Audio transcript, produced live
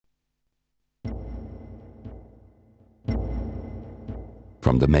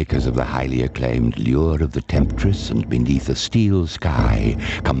From the makers of the highly acclaimed Lure of the Temptress and Beneath a Steel Sky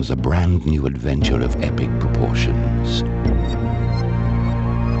comes a brand new adventure of epic proportions.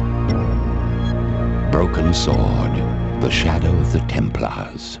 Broken Sword, the Shadow of the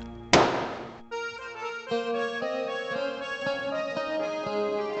Templars.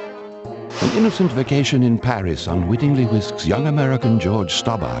 An innocent vacation in Paris unwittingly whisks young American George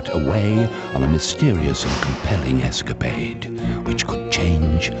Stobbart away on a mysterious and compelling escapade, which could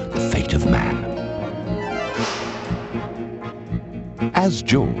change the fate of man. As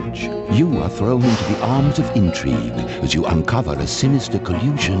George, you are thrown into the arms of intrigue as you uncover a sinister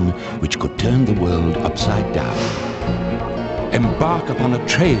collusion which could turn the world upside down. Embark upon a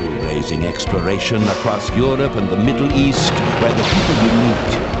trailblazing exploration across Europe and the Middle East, where the people you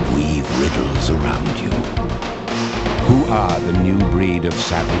meet weave riddles around you. Who are the new breed of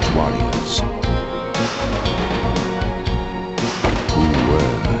savage warriors? Who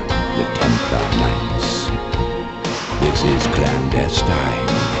were the Templar Knights? This is clandestine.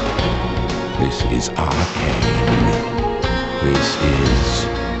 This is arcane. This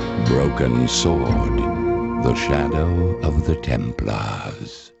is Broken Sword, the Shadow of the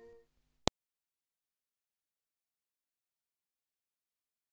Templars.